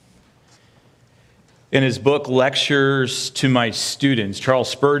In his book, Lectures to My Students, Charles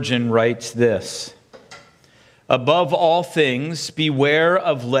Spurgeon writes this: "Above all things, beware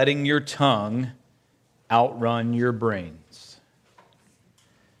of letting your tongue outrun your brains."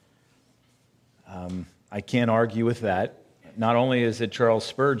 I can't argue with that. Not only is it Charles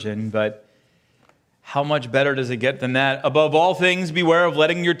Spurgeon, but how much better does it get than that? Above all things, beware of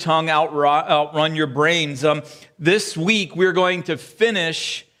letting your tongue outrun your brains. This week, we're going to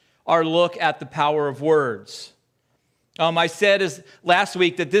finish our look at the power of words. I said last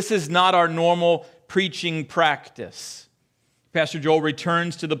week that this is not our normal preaching practice. Pastor Joel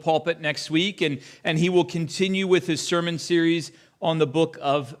returns to the pulpit next week, and he will continue with his sermon series on the book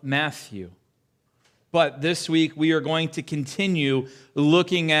of Matthew. But this week, we are going to continue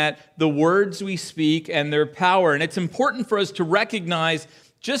looking at the words we speak and their power. And it's important for us to recognize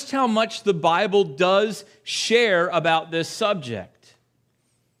just how much the Bible does share about this subject.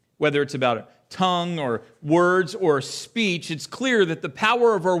 Whether it's about a tongue or words or speech, it's clear that the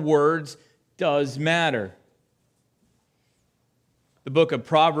power of our words does matter. The book of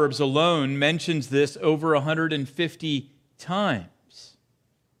Proverbs alone mentions this over 150 times.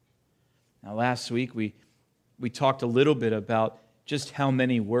 Now, last week, we talked a little bit about just how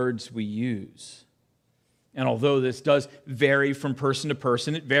many words we use. And although this does vary from person to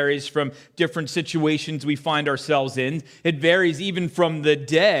person, it varies from different situations we find ourselves in, it varies even from the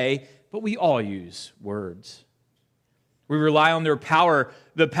day, but we all use words. We rely on their power,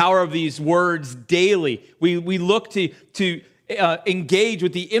 the power of these words daily. We look to engage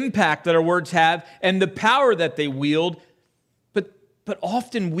with the impact that our words have and the power that they wield, but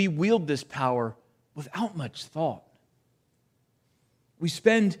often we wield this power without much thought. We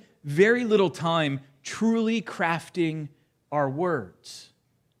spend very little time truly crafting our words,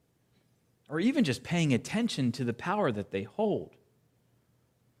 or even just paying attention to the power that they hold.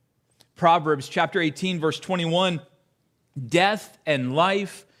 Proverbs chapter 18, verse 21, "Death and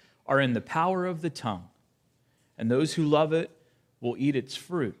life are in the power of the tongue, and those who love it will eat its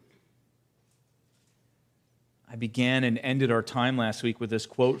fruit." I began and ended our time last week with this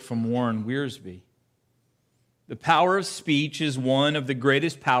quote from Warren Wiersbe. "The power of speech is one of the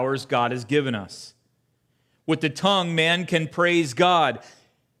greatest powers God has given us. With the tongue, man can praise God,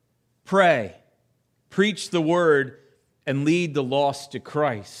 pray, preach the word, and lead the lost to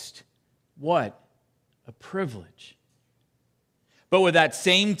Christ. What a privilege. But with that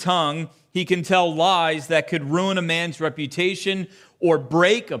same tongue, he can tell lies that could ruin a man's reputation or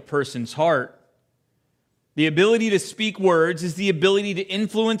break a person's heart. The ability to speak words is the ability to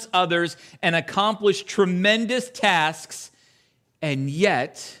influence others and accomplish tremendous tasks, and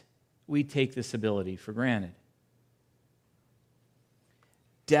yet we take this ability for granted.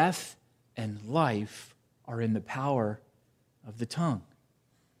 Death and life are in the power of the tongue.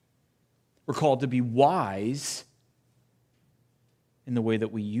 We're called to be wise in the way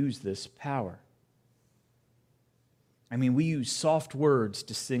that we use this power. We use soft words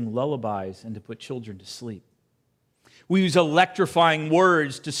to sing lullabies and to put children to sleep. We use electrifying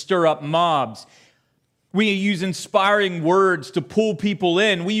words to stir up mobs. We use inspiring words to pull people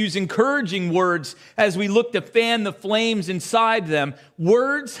in. We use encouraging words as we look to fan the flames inside them.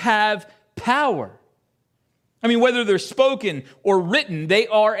 Words have power. Whether they're spoken or written, they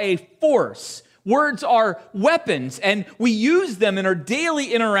are a force. Words are weapons, and we use them in our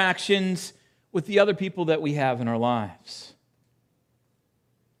daily interactions with the other people that we have in our lives.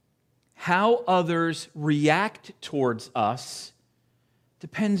 How others react towards us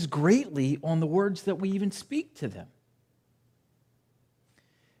depends greatly on the words that we even speak to them.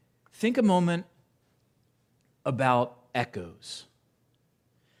 Think a moment about echoes,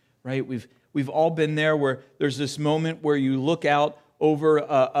 right? We've all been there where there's this moment where you look out over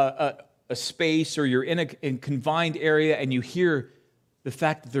a space, or you're in a confined area and you hear the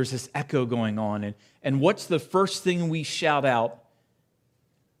fact that there's this echo going on. And what's the first thing we shout out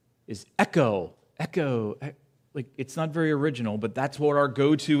is echo, echo. Like, it's not very original, but that's what our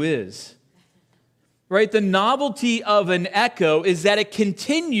go-to is. Right? The novelty of an echo is that it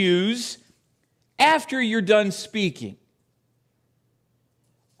continues after you're done speaking.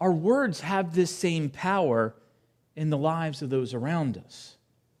 Our words have this same power in the lives of those around us.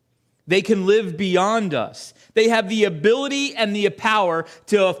 They can live beyond us. They have the ability and the power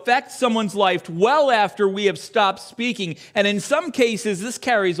to affect someone's life well after we have stopped speaking. And in some cases, this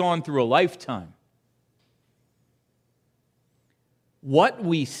carries on through a lifetime. What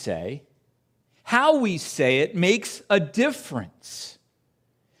we say, how we say it, makes a difference.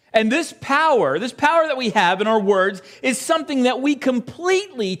 And this power that we have in our words, is something that we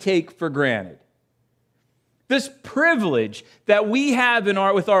completely take for granted. This privilege that we have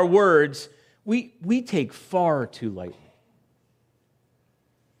with our words, we take far too lightly.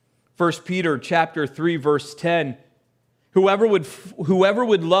 1 Peter chapter 3, verse 10, whoever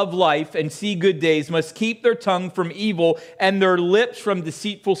would love life and see good days must keep their tongue from evil and their lips from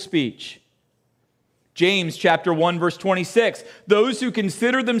deceitful speech. James chapter 1, verse 26, those who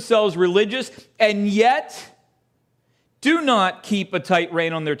consider themselves religious and yet do not keep a tight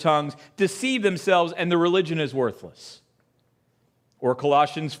rein on their tongues deceive themselves, and their religion is worthless. Or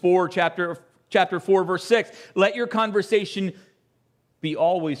Colossians 4, chapter 4, verse 6, let your conversation be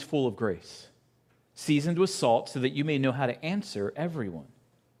always full of grace, seasoned with salt, so that you may know how to answer everyone.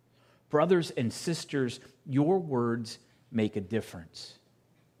 Brothers and sisters, your words make a difference.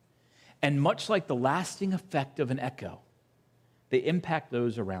 And much like the lasting effect of an echo, they impact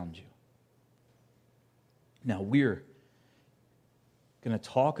those around you. Now, we're going to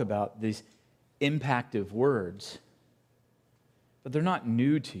talk about these impactive words, but they're not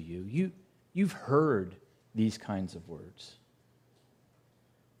new to you. You've heard these kinds of words.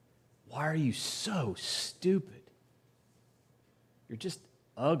 Why are you so stupid? You're just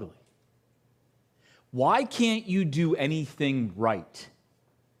ugly. Why can't you do anything right?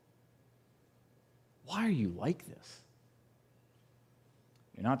 Why are you like this?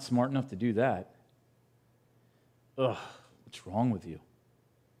 You're not smart enough to do that. Ugh, what's wrong with you?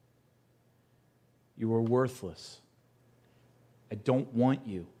 You are worthless. I don't want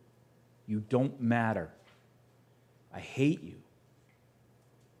you. You don't matter. I hate you.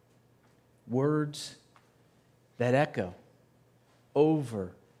 Words that echo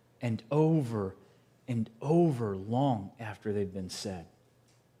over and over and over long after they've been said.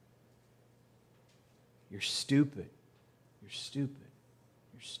 You're stupid. You're stupid.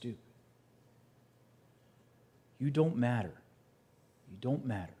 You're stupid. You don't matter. You don't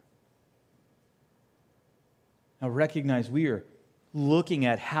matter. Now recognize we are looking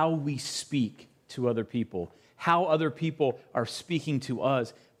at how we speak to other people, how other people are speaking to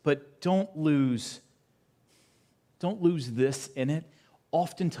us, but don't lose this in it.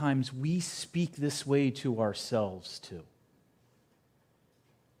 Oftentimes we speak this way to ourselves too.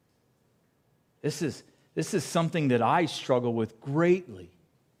 This is something that I struggle with greatly.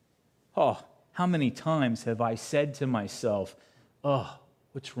 Oh, how many times have I said to myself, oh,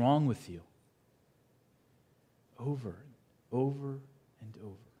 what's wrong with you? Over and over and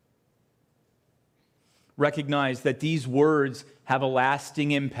over. Recognize that these words have a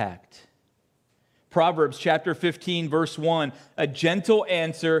lasting impact. Proverbs chapter 15, verse 1, a gentle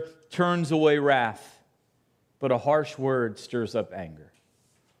answer turns away wrath, but a harsh word stirs up anger.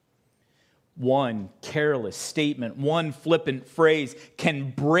 One careless statement, one flippant phrase can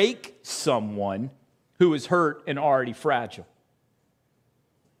break someone who is hurt and already fragile.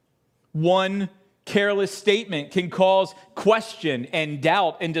 One careless statement can cause question and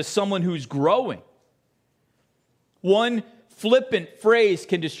doubt into someone who's growing. One flippant phrase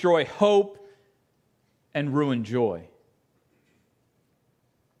can destroy hope and ruin joy.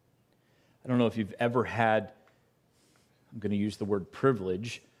 I don't know if you've ever had, I'm going to use the word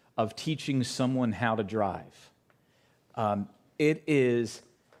privilege, of teaching someone how to drive. It is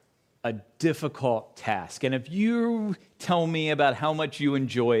a difficult task. And if you tell me about how much you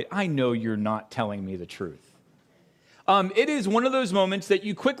enjoy it, I know you're not telling me the truth. It is one of those moments that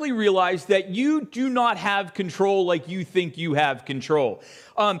you quickly realize that you do not have control like you think you have control.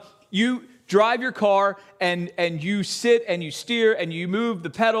 You drive your car and you sit and you steer and you move the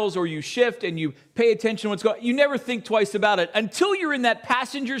pedals or you shift and you pay attention to what's going on. You never think twice about it until you're in that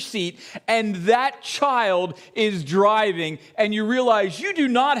passenger seat and that child is driving and you realize you do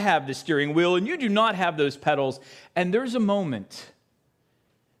not have the steering wheel and you do not have those pedals. And there's a moment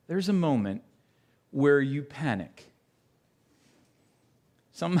where you panic.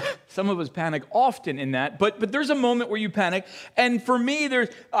 Some of us panic often in that, but there's a moment where you panic. And for me,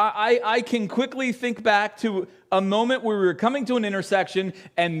 I can quickly think back to a moment where we were coming to an intersection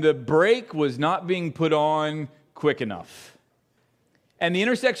and the brake was not being put on quick enough. And the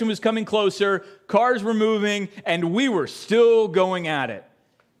intersection was coming closer, cars were moving, and we were still going at it.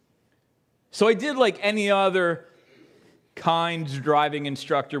 So I did like any other kind driving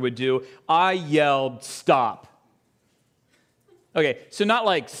instructor would do. I yelled, "Stop." Okay, so not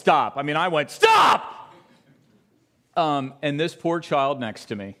like stop. I mean, I went, "Stop!" And this poor child next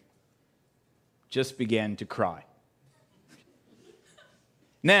to me just began to cry.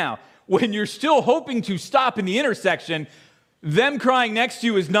 Now, when you're still hoping to stop in the intersection, them crying next to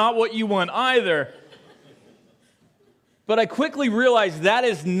you is not what you want either. But I quickly realized that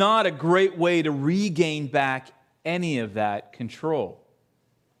is not a great way to regain back any of that control.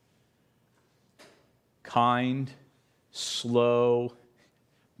 Kind, slow,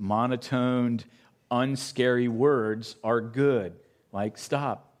 monotoned, unscary words are good. Like,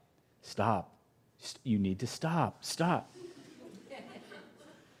 stop, stop. You need to stop, stop.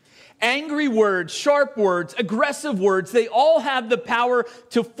 Angry words, sharp words, aggressive words, they all have the power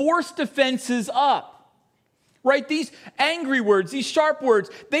to force defenses up. Right? These angry words, these sharp words,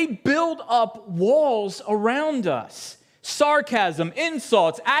 they build up walls around us. Sarcasm,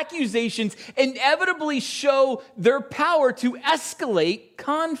 insults, accusations inevitably show their power to escalate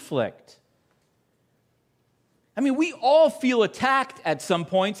conflict. I mean, we all feel attacked at some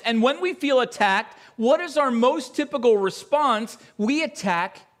points, and when we feel attacked, what is our most typical response? We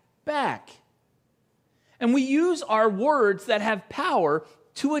attack back. And we use our words that have power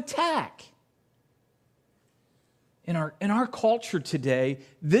to attack. In our culture today,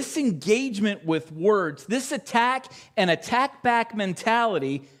 this engagement with words, this attack and attack back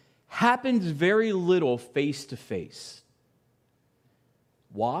mentality happens very little face to face.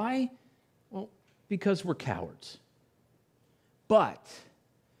 Why? Well, because we're cowards. But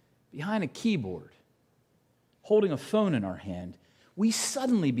behind a keyboard, holding a phone in our hand, we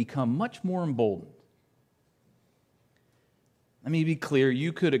suddenly become much more emboldened. Let me be clear,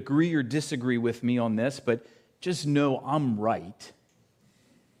 you could agree or disagree with me on this, but just know I'm right.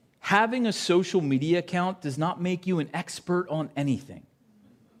 Having a social media account does not make you an expert on anything.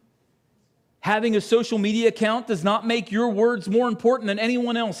 Having a social media account does not make your words more important than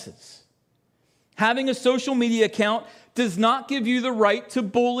anyone else's. Having a social media account does not give you the right to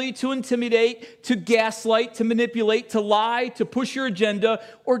bully, to intimidate, to gaslight, to manipulate, to lie, to push your agenda,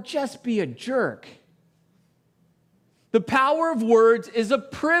 or just be a jerk. The power of words is a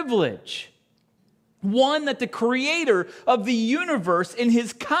privilege. One that the creator of the universe in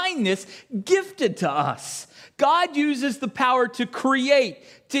his kindness gifted to us. God uses the power to create,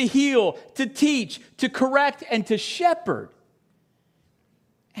 to heal, to teach, to correct, and to shepherd.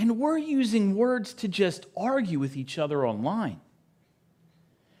 And we're using words to just argue with each other online.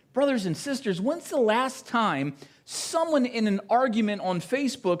 Brothers and sisters, when's the last time someone in an argument on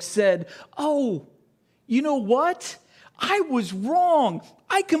Facebook said, "Oh, you know what? I was wrong.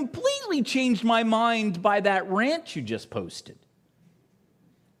 I completely changed my mind by that rant you just posted"?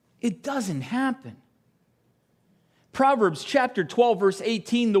 It doesn't happen. Proverbs chapter 12, verse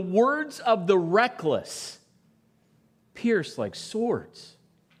 18, the words of the reckless pierce like swords,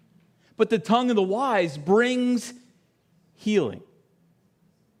 but the tongue of the wise brings healing.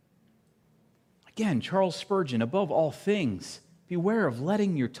 Again, Charles Spurgeon, above all things, beware of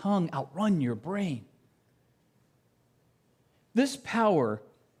letting your tongue outrun your brain. This power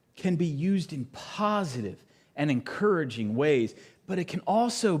can be used in positive and encouraging ways, but it can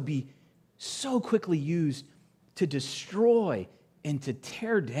also be so quickly used to destroy and to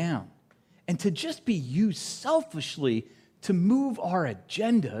tear down, and to just be used selfishly to move our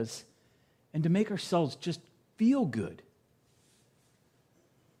agendas and to make ourselves just feel good.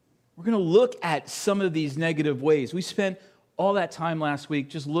 We're going to look at some of these negative ways. We spent all that time last week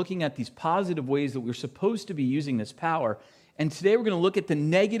just looking at these positive ways that we're supposed to be using this power. And today we're going to look at the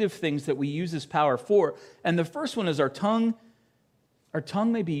negative things that we use this power for. And the first one is our tongue. Our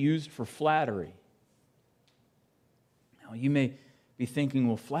tongue may be used for flattery. Now, you may be thinking,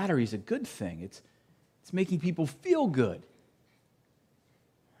 well, flattery is a good thing. It's making people feel good.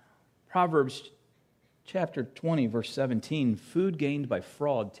 Proverbs chapter 20, verse 17, food gained by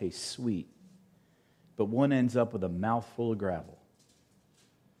fraud tastes sweet, but one ends up with a mouthful of gravel.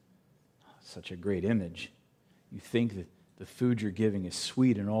 Such a great image. You think that the food you're giving is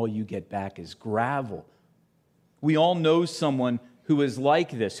sweet and all you get back is gravel. We all know someone who is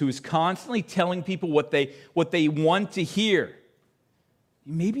like this, who is constantly telling people what they want to hear.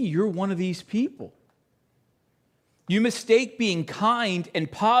 Maybe you're one of these people. You mistake being kind and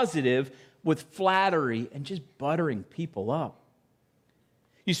positive with flattery and just buttering people up.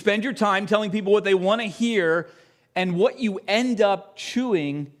 You spend your time telling people what they want to hear, and what you end up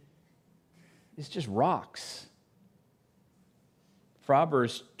chewing is just rocks.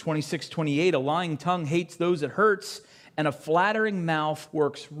 Proverbs 26:28, a lying tongue hates those it hurts, and a flattering mouth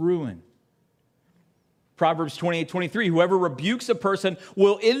works ruin. Proverbs 28:23, whoever rebukes a person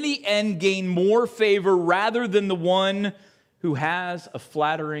will in the end gain more favor rather than the one who has a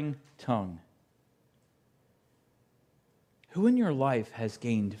flattering tongue. Who in your life has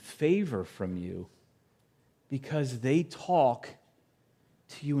gained favor from you because they talk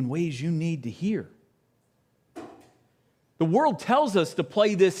to you in ways you need to hear? The world tells us to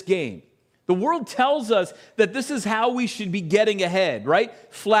play this game. The world tells us that this is how we should be getting ahead, right?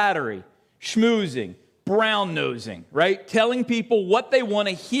 Flattery, schmoozing, brown-nosing, right? Telling people what they want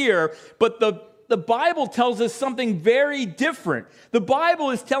to hear, but the the Bible tells us something very different. The Bible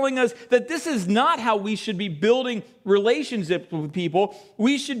is telling us that this is not how we should be building relationships with people.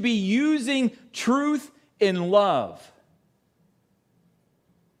 We should be using truth in love.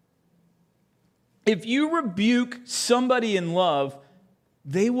 If you rebuke somebody in love,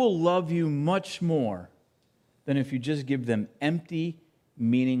 they will love you much more than if you just give them empty,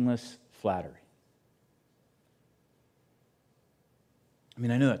 meaningless flattery. I mean,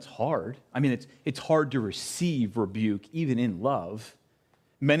 I know that's hard. I mean, it's hard to receive rebuke, even in love.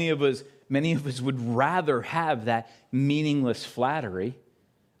 Many of us would rather have that meaningless flattery.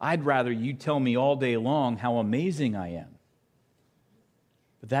 I'd rather you tell me all day long how amazing I am.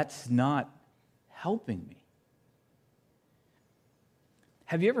 But that's not helping me.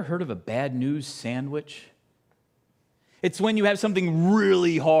 Have you ever heard of a bad news sandwich? It's when you have something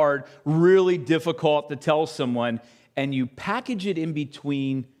really hard, really difficult to tell someone, and you package it in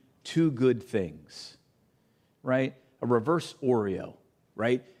between two good things, right? A reverse Oreo,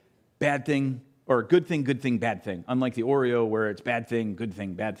 right? Bad thing, or good thing, bad thing. Unlike the Oreo where it's bad thing,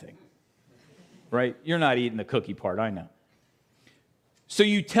 bad thing. Right? You're not eating the cookie part, I know. So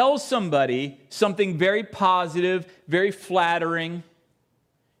you tell somebody something very positive, very flattering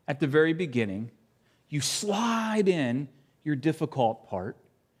at the very beginning. You slide in your difficult part,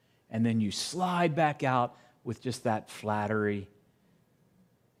 and then you slide back out with just that flattery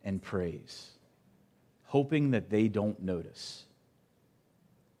and praise, hoping that they don't notice.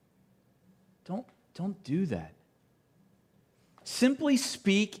 Don't do that. Simply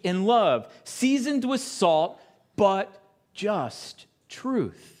speak in love, seasoned with salt, but just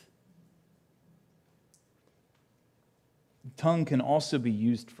truth. The tongue can also be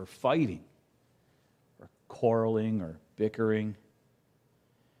used for fighting, or quarreling, or bickering.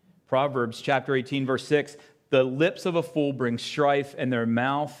 Proverbs chapter 18, verse 6, the lips of a fool bring strife, and their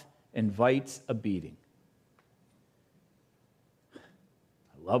mouth invites a beating. I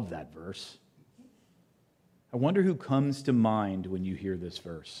love that verse. I wonder who comes to mind when you hear this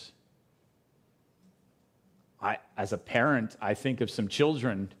verse. As a parent, I think of some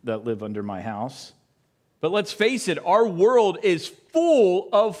children that live under my house. But let's face it, our world is full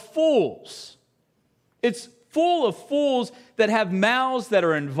of fools. It's full of fools that have mouths that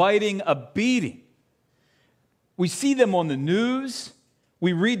are inviting a beating. We see them on the news.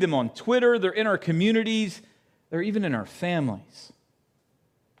 We read them on Twitter. They're in our communities. They're even in our families.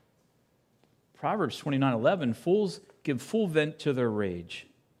 Proverbs 29:11, fools give full vent to their rage,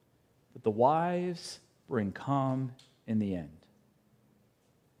 but the wise bring calm in the end.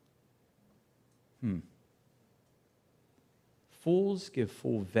 Fools give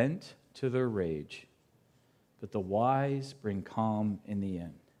full vent to their rage, but the wise bring calm in the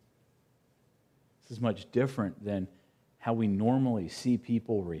end. This is much different than how we normally see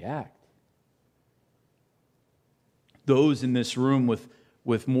people react. Those in this room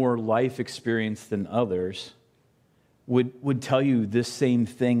with more life experience than others would tell you this same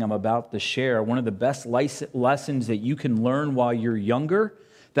thing I'm about to share. One of the best lessons that you can learn while you're younger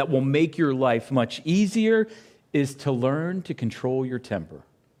that will make your life much easier is to learn to control your temper.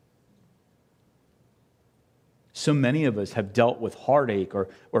 So many of us have dealt with heartache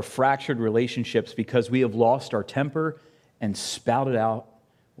or fractured relationships because we have lost our temper and spouted out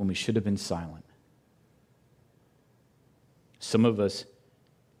when we should have been silent. Some of us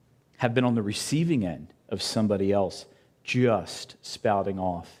have been on the receiving end of somebody else just spouting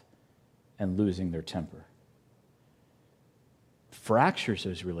off and losing their temper. Fractures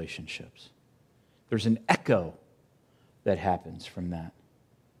those relationships. There's an echo that happens from that.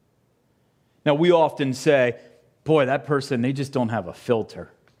 Now, we often say, boy, that person, they just don't have a filter.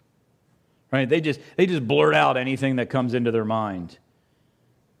 Right? They just blurt out anything that comes into their mind.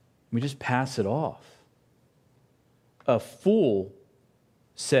 We just pass it off. A fool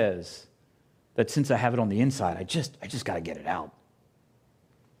says that since I have it on the inside, I just got to get it out.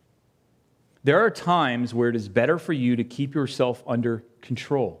 There are times where it is better for you to keep yourself under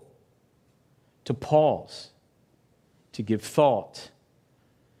control, to pause, to give thought.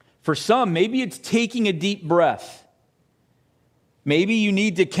 For some, maybe it's taking a deep breath. Maybe you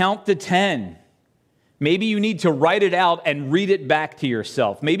need to count to 10. Maybe you need to write it out and read it back to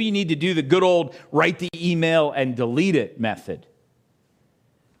yourself. Maybe you need to do the good old write the email and delete it method.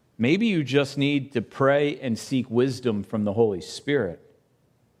 Maybe you just need to pray and seek wisdom from the Holy Spirit.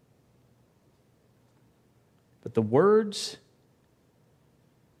 But the words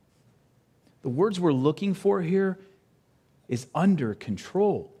we're looking for here is under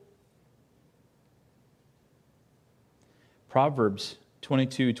control. Proverbs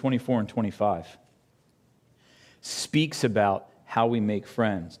 22, 24, and 25 speaks about how we make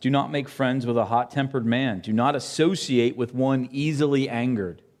friends. Do not make friends with a hot-tempered man. Do not associate with one easily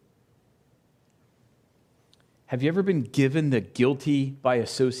angered. Have you ever been given the guilty by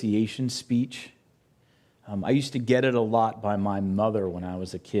association speech? I used to get it a lot by my mother when I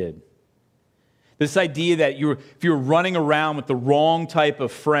was a kid. This idea that if you were running around with the wrong type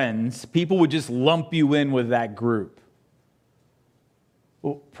of friends, people would just lump you in with that group.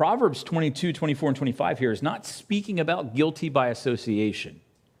 Well, Proverbs 22, 24, and 25 here is not speaking about guilty by association,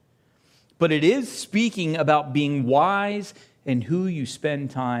 but it is speaking about being wise in who you spend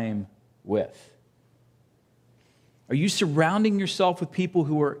time with. Are you surrounding yourself with people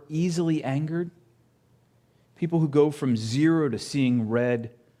who are easily angered? People who go from zero to seeing red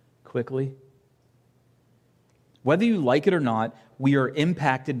quickly? Whether you like it or not, we are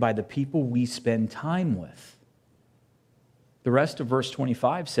impacted by the people we spend time with. The rest of verse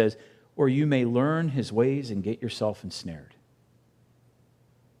 25 says, or you may learn his ways and get yourself ensnared.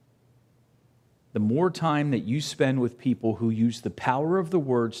 The more time that you spend with people who use the power of the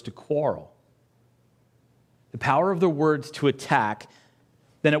words to quarrel, the power of the words to attack,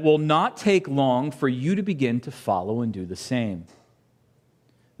 then it will not take long for you to begin to follow and do the same.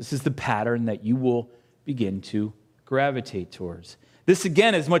 This is the pattern that you will begin to gravitate towards. This,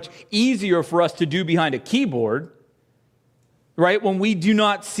 again, is much easier for us to do behind a keyboard, right? When we do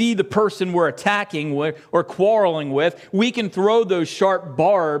not see the person we're attacking with or quarreling with, we can throw those sharp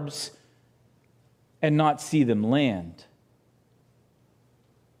barbs and not see them land.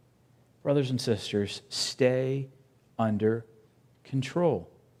 Brothers and sisters, stay under control.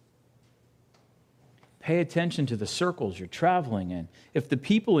 Pay attention to the circles you're traveling in. If the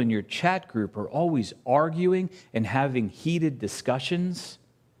people in your chat group are always arguing and having heated discussions,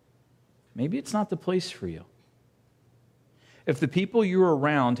 maybe it's not the place for you. If the people you're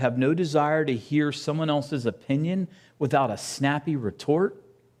around have no desire to hear someone else's opinion without a snappy retort,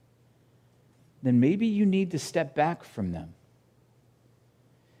 then maybe you need to step back from them.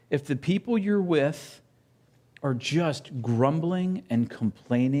 If the people you're with are just grumbling and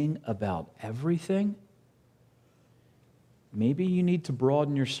complaining about everything, maybe you need to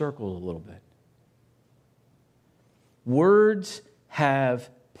broaden your circle a little bit. Words have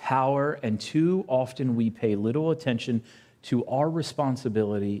power, and too often we pay little attention to our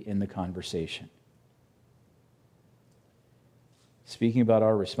responsibility in the conversation. Speaking about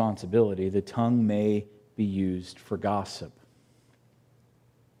our responsibility, the tongue may be used for gossip.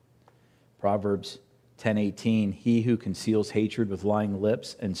 Proverbs 10:18, he who conceals hatred with lying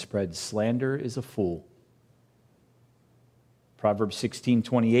lips and spreads slander is a fool. Proverbs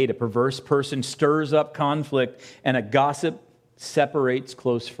 16:28, a perverse person stirs up conflict, and a gossip separates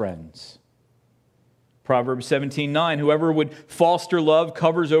close friends. Proverbs 17:9, whoever would foster love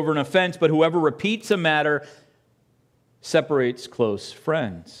covers over an offense, but whoever repeats a matter separates close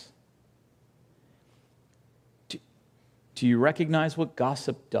friends. Do you recognize what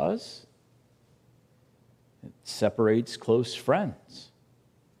gossip does? It separates close friends.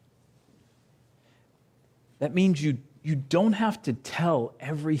 That means you don't have to tell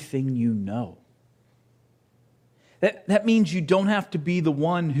everything you know. That means you don't have to be the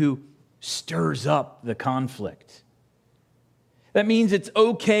one who stirs up the conflict. That means it's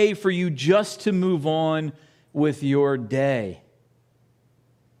okay for you just to move on with your day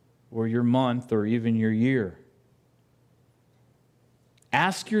or your month or even your year.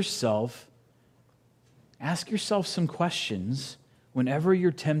 Ask yourself some questions whenever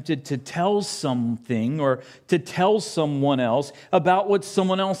you're tempted to tell something or to tell someone else about what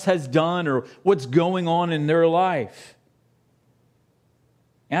someone else has done or what's going on in their life.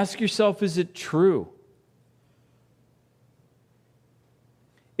 Ask yourself, is it true?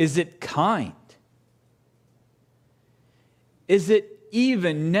 Is it kind? Is it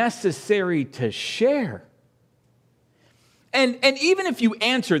even necessary to share? And even if you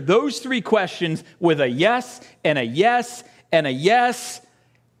answer those three questions with a yes and a yes and a yes,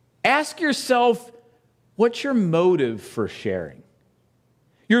 ask yourself, what's your motive for sharing?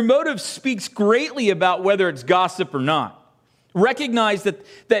 Your motive speaks greatly about whether it's gossip or not. Recognize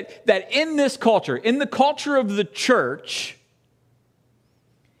that in this culture, in the culture of the church,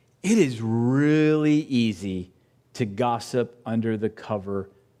 it is really easy to gossip under the cover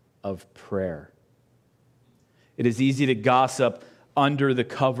of prayer. It is easy to gossip under the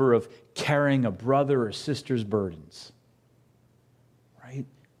cover of carrying a brother or sister's burdens. Right?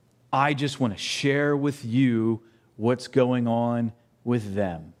 I just want to share with you what's going on with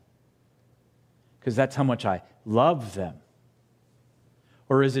them, because that's how much I love them.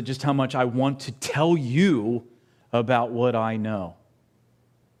 Or is it just how much I want to tell you about what I know?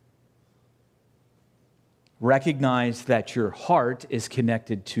 recognize that your heart is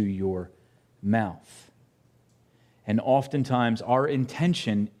connected to your mouth. And oftentimes our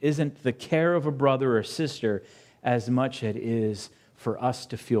intention isn't the care of a brother or sister as much as it is for us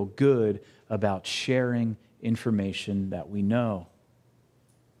to feel good about sharing information that we know.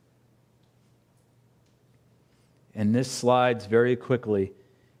 And this slides very quickly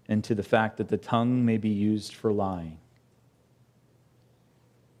into the fact that the tongue may be used for lying.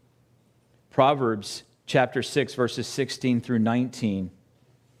 Proverbs chapter 6, verses 16 through 19.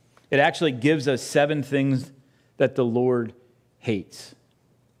 It actually gives us 7 things that the Lord hates.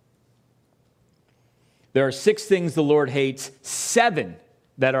 There are 6 things the Lord hates, 7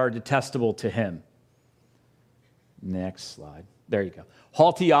 that are detestable to him. Next slide. There you go.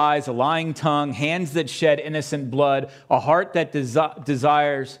 Haughty eyes, a lying tongue, hands that shed innocent blood, a heart that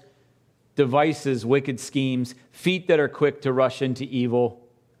devises wicked schemes, feet that are quick to rush into evil,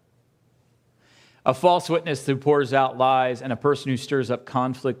 a false witness who pours out lies, and a person who stirs up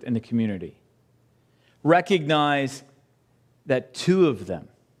conflict in the community. Recognize that 2 of them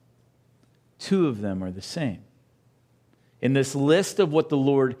are the same. In this list of what the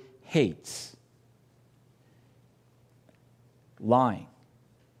Lord hates, lying.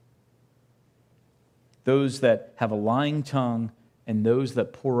 Those that have a lying tongue and those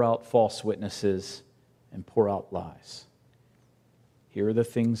that pour out false witnesses and pour out lies. Here are the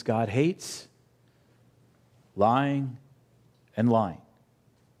things God hates: lying and lying.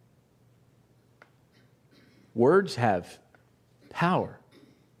 Words have power.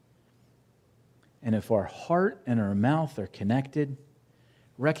 And if our heart and our mouth are connected,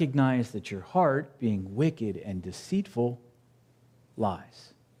 recognize that your heart, being wicked and deceitful,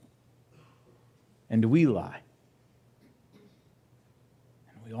 lies. And we lie.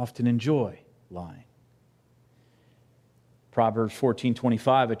 And we often enjoy lying. Proverbs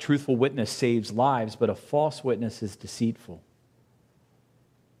 14:25, a truthful witness saves lives, but a false witness is deceitful.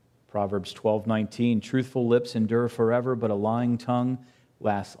 Proverbs 12:19, truthful lips endure forever, but a lying tongue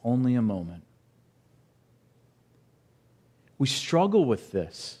lasts only a moment. We struggle with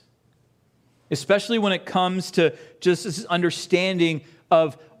this, especially when it comes to just this understanding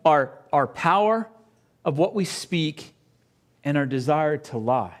of our power, of what we speak, and our desire to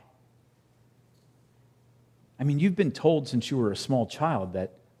lie. I mean, you've been told since you were a small child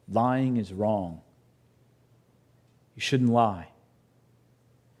that lying is wrong. You shouldn't lie.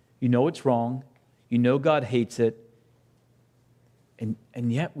 You know it's wrong. You know God hates it.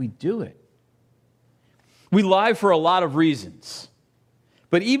 And yet we do it. We lie for a lot of reasons.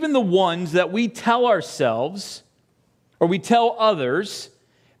 But even the ones that we tell ourselves or we tell others,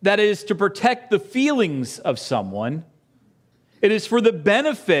 that is to protect the feelings of someone, it is for the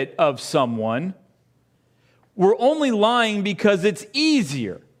benefit of someone, we're only lying because it's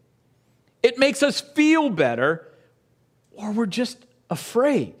easier. It makes us feel better, or we're just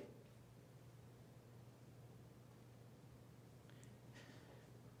afraid.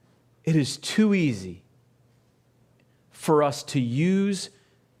 It is too easy for us to use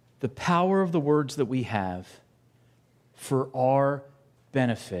the power of the words that we have for our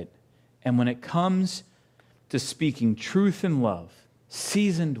benefit. And when it comes to speaking truth in love,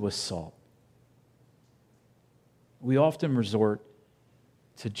 seasoned with salt, we often resort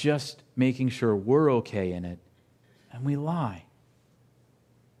to just making sure we're okay in it, and we lie.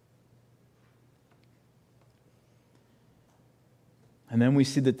 And then we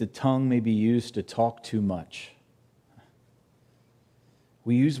see that the tongue may be used to talk too much.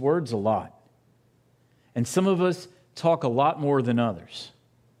 We use words a lot. And some of us talk a lot more than others.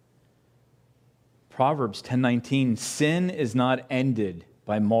 Proverbs 10:19, sin is not ended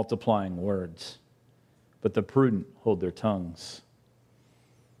by multiplying words, but the prudent hold their tongues.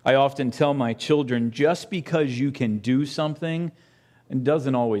 I often tell my children, just because you can do something, it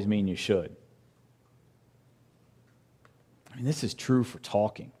doesn't always mean you should. I mean, this is true for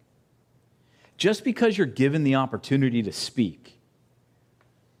talking. Just because you're given the opportunity to speak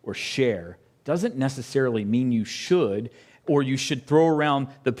or share doesn't necessarily mean you should, or you should throw around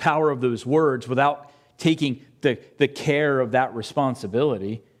the power of those words without taking the care of that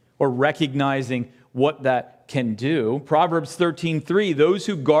responsibility or recognizing what that can do. Proverbs 13:3, those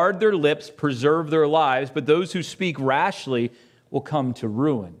who guard their lips preserve their lives, but those who speak rashly will come to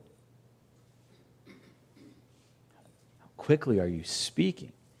ruin. How quickly are you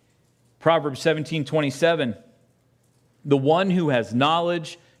speaking? Proverbs 17:27, the one who has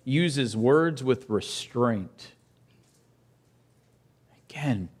knowledge uses words with restraint.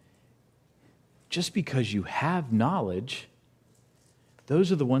 Again, just because you have knowledge,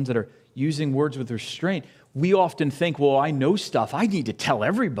 those are the ones that are using words with restraint. We often think, well, I know stuff, I need to tell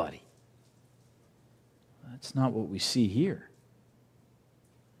everybody. That's not what we see here.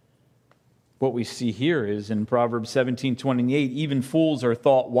 What we see here is in Proverbs 17:28, even fools are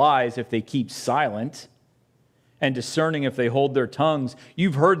thought wise if they keep silent, and discerning if they hold their tongues.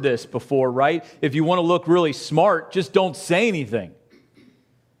 You've heard this before, right? If you want to look really smart, just don't say anything.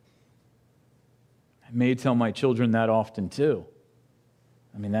 I may tell my children that often too.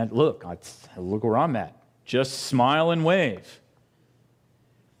 I mean, look where I'm at. Just smile and wave.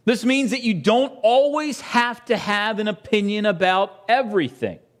 This means that you don't always have to have an opinion about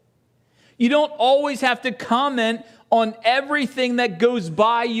everything. You don't always have to comment on everything that goes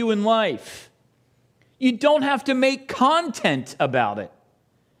by you in life. You don't have to make content about it.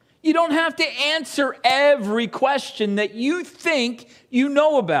 You don't have to answer every question that you think you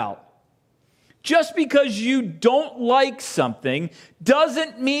know about. Just because you don't like something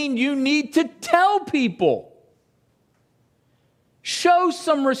doesn't mean you need to tell people. Show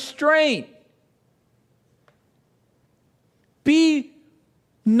some restraint. Be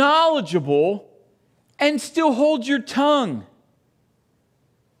knowledgeable and still hold your tongue.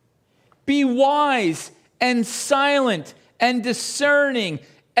 Be wise and silent and discerning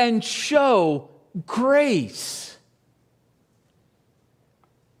and show grace.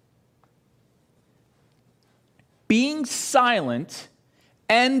 Being silent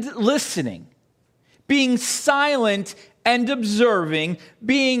and listening, being silent and observing,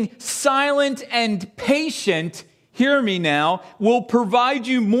 being silent and patient, hear me now, will provide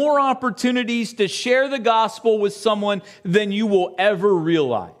you more opportunities to share the gospel with someone than you will ever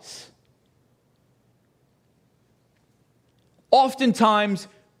realize. Oftentimes,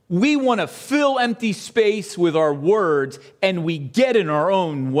 we want to fill empty space with our words, and we get in our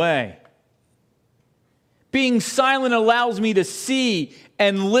own way. Being silent allows me to see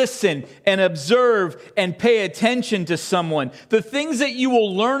and listen and observe and pay attention to someone. The things that you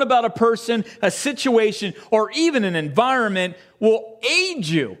will learn about a person, a situation, or even an environment will aid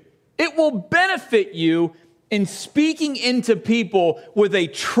you. It will benefit you in speaking into people with a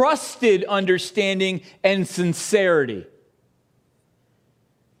trusted understanding and sincerity.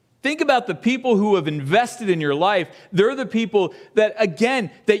 Think about the people who have invested in your life. They're the people that, again,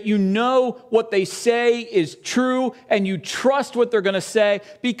 that you know what they say is true and you trust what they're going to say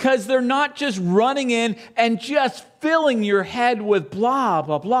because they're not just running in and just filling your head with blah,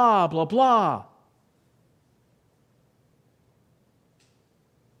 blah, blah, blah, blah.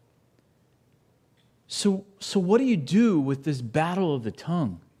 So what do you do with this battle of the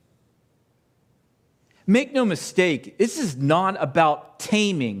tongue? Make no mistake, this is not about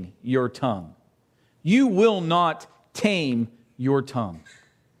taming your tongue. You will not tame your tongue.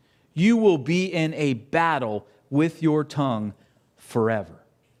 You will be in a battle with your tongue forever.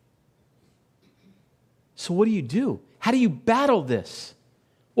 So what do? How do you battle this?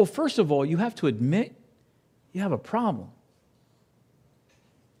 Well, first of all, you have to admit you have a problem.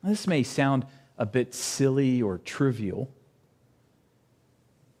 Now, this may sound a bit silly or trivial,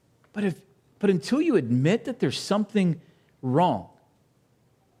 but until you admit that there's something wrong,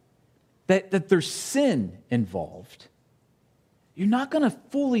 that there's sin involved, you're not going to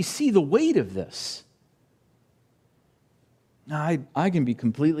fully see the weight of this. Now, I can be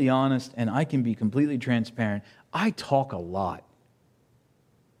completely honest and I can be completely transparent. I talk a lot.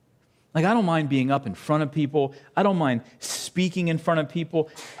 Like, I don't mind being up in front of people. I don't mind speaking in front of people.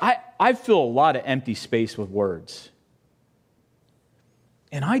 I fill a lot of empty space with words.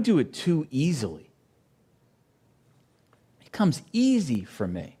 And I do it too easily. It comes easy for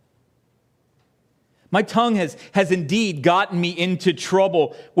me. My tongue has indeed gotten me into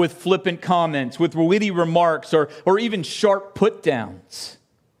trouble with flippant comments, with witty remarks, or even sharp put-downs.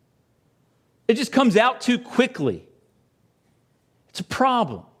 It just comes out too quickly. It's a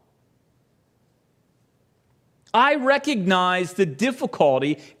problem. I recognize the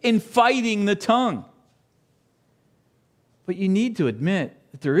difficulty in fighting the tongue. But you need to admit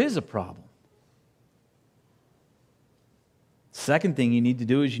that there is a problem. Second thing you need to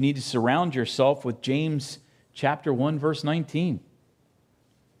do is you need to surround yourself with James chapter 1, verse 19.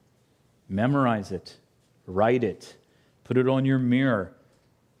 Memorize it. Write it. Put it on your mirror.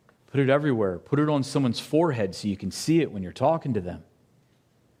 Put it everywhere. Put it on someone's forehead so you can see it when you're talking to them.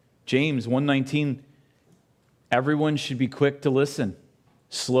 James 1:19, everyone should be quick to listen,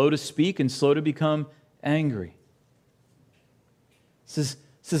 slow to speak, and slow to become angry. This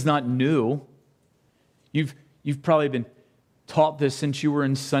is not new. You've probably been taught this since you were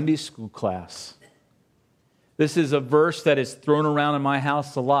in Sunday school class. This is a verse that is thrown around in my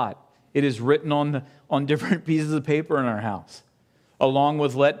house a lot. It is written on different pieces of paper in our house, along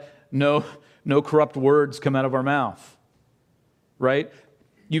with let no corrupt words come out of our mouth. Right?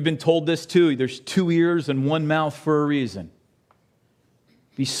 You've been told this too. There's 2 ears and 1 mouth for a reason.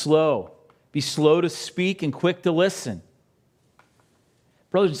 Be slow. Be slow to speak and quick to listen.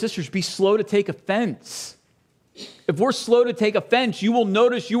 Brothers and sisters, be slow to take offense. If we're slow to take offense, you will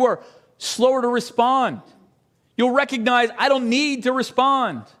notice you are slower to respond. You'll recognize, I don't need to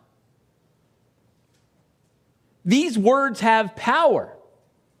respond. These words have power.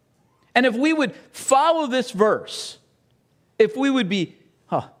 And if we would follow this verse, if we would be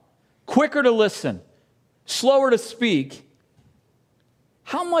quicker to listen, slower to speak,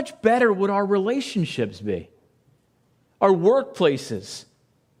 how much better would our relationships be? Our workplaces.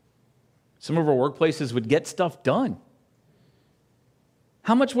 Some of our workplaces would get stuff done.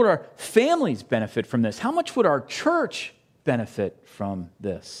 How much would our families benefit from this? How much would our church benefit from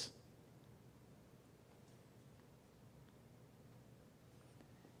this?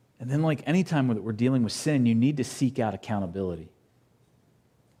 And then, like any time that we're dealing with sin, you need to seek out accountability.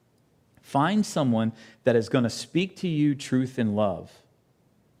 Find someone that is going to speak to you truth and love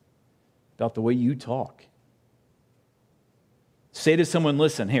about the way you talk. Say to someone,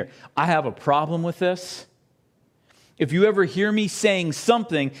 listen, here, I have a problem with this. If you ever hear me saying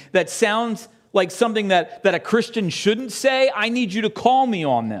something that sounds like something that a Christian shouldn't say, I need you to call me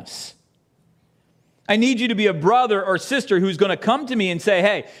on this. I need you to be a brother or sister who's going to come to me and say,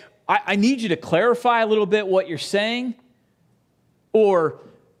 hey, I need you to clarify a little bit what you're saying. Or,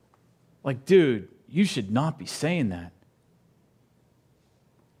 like, dude, you should not be saying that.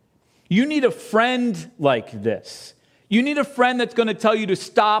 You need a friend like this. You need a friend that's going to tell you to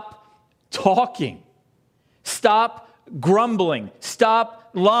stop talking, stop grumbling, stop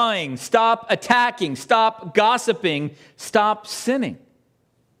lying, stop attacking, stop gossiping, stop sinning.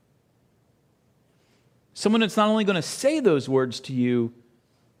 Someone that's not only going to say those words to you,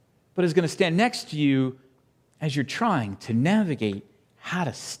 but is going to stand next to you as you're trying to navigate how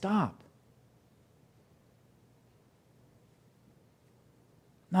to stop.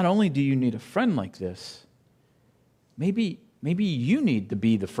 Not only do you need a friend like this, maybe you need to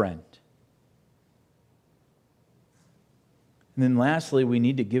be the friend. And then lastly, we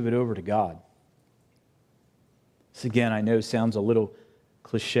need to give it over to God. This again, I know sounds a little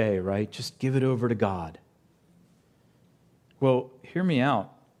cliche, right? Just give it over to God. Well, hear me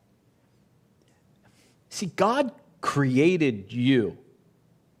out. See, God created you.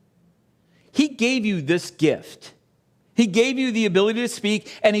 He gave you this gift. He gave you the ability to speak,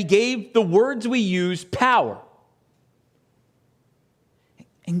 and He gave the words we use power.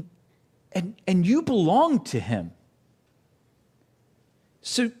 And you belong to Him.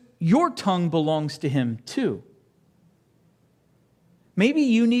 So your tongue belongs to Him too. Maybe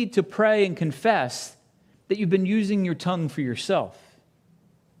you need to pray and confess that you've been using your tongue for yourself.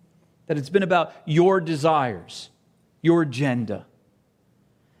 That it's been about your desires, your agenda.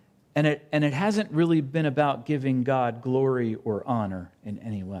 And it hasn't really been about giving God glory or honor in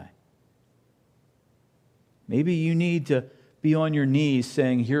any way. Maybe you need to be on your knees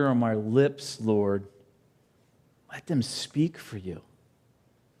saying, here are my lips, Lord. Let them speak for you.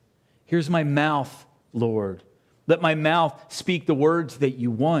 Here's my mouth, Lord. Let my mouth speak the words that you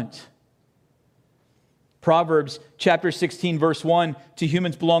want. Proverbs chapter 16, verse 1, to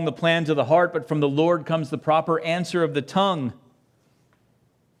humans belong the plans of the heart, but from the Lord comes the proper answer of the tongue.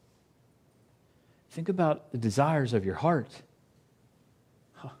 Think about the desires of your heart.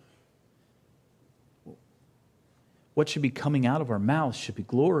 What should be coming out of our mouths should be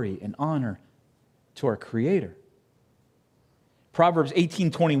glory and honor to our Creator. Proverbs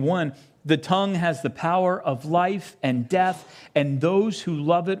 18:21, the tongue has the power of life and death, and those who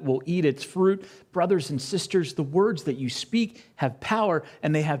love it will eat its fruit. Brothers and sisters, the words that you speak have power,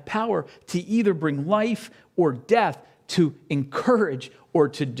 and they have power to either bring life or death, to encourage or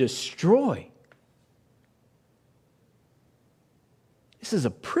to destroy. This is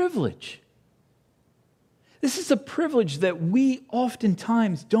a privilege. This is a privilege that we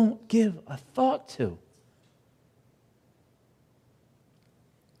oftentimes don't give a thought to.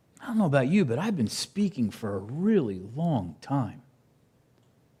 I don't know about you, but I've been speaking for a really long time.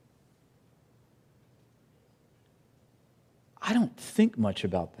 I don't think much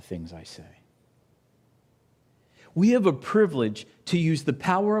about the things I say. We have a privilege to use the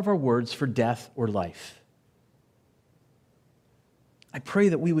power of our words for death or life. I pray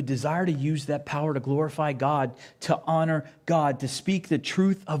that we would desire to use that power to glorify God, to honor God, to speak the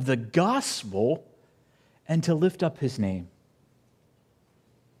truth of the gospel, and to lift up His name.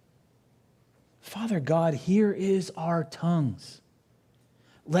 Father God, here is our tongues.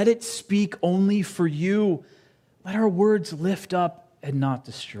 Let it speak only for you. Let our words lift up and not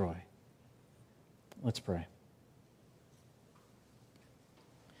destroy. Let's pray.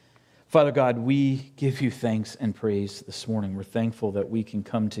 Father God, we give you thanks and praise this morning. We're thankful that we can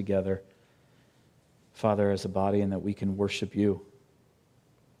come together, Father, as a body, and that we can worship you.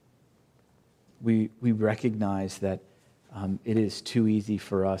 We recognize that it is too easy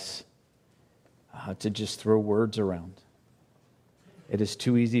for us to just throw words around. It is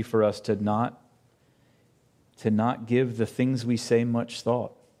too easy for us to not give the things we say much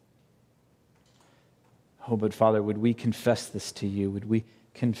thought. Oh, but Father, would we confess this to you? Would we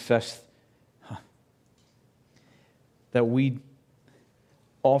confess that we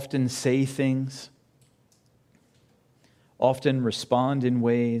often say things, often respond in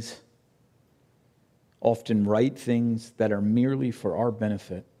ways, often write things that are merely for our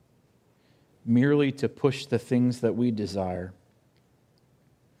benefit, merely to push the things that we desire.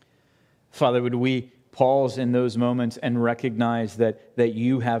 Father, would we pause in those moments and recognize that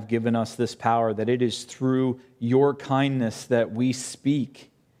you have given us this power, that it is through your kindness that we speak.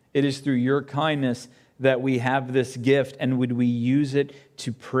 It is through your kindness that we have this gift, and would we use it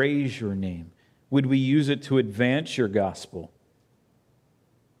to praise your name? Would we use it to advance your gospel?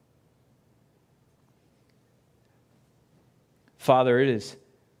 Father, it is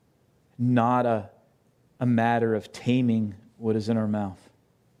not a matter of taming what is in our mouth.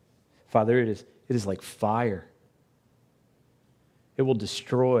 Father, it is like fire. It will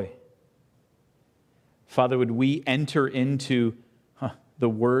destroy. Father, would we enter into the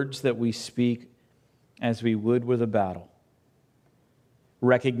words that we speak as we would with a battle,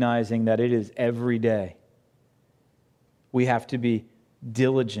 recognizing that it is every day. We have to be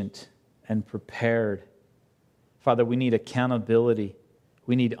diligent and prepared. Father, we need accountability.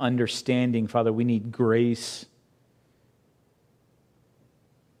 We need understanding. Father, we need grace.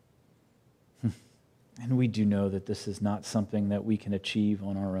 And we do know that this is not something that we can achieve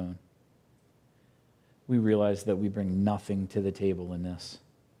on our own. We realize that we bring nothing to the table in this.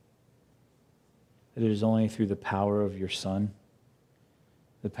 That it is only through the power of your Son,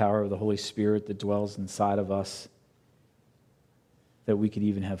 the power of the Holy Spirit that dwells inside of us, that we could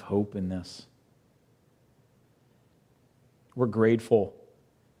even have hope in this. We're grateful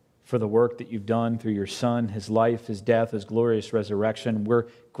for the work that you've done through your Son, his life, his death, his glorious resurrection. We're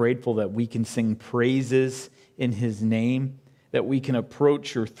grateful that we can sing praises in his name, that we can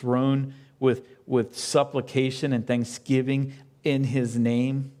approach your throne with supplication and thanksgiving in his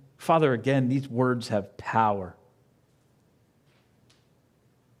name. Father, again, these words have power.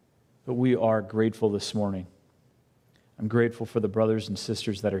 But we are grateful this morning. I'm grateful for the brothers and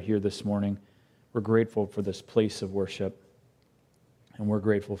sisters that are here this morning. We're grateful for this place of worship. And we're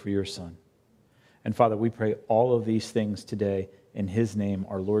grateful for your Son. And Father, we pray all of these things today in his name,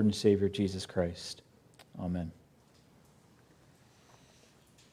 our Lord and Savior, Jesus Christ. Amen.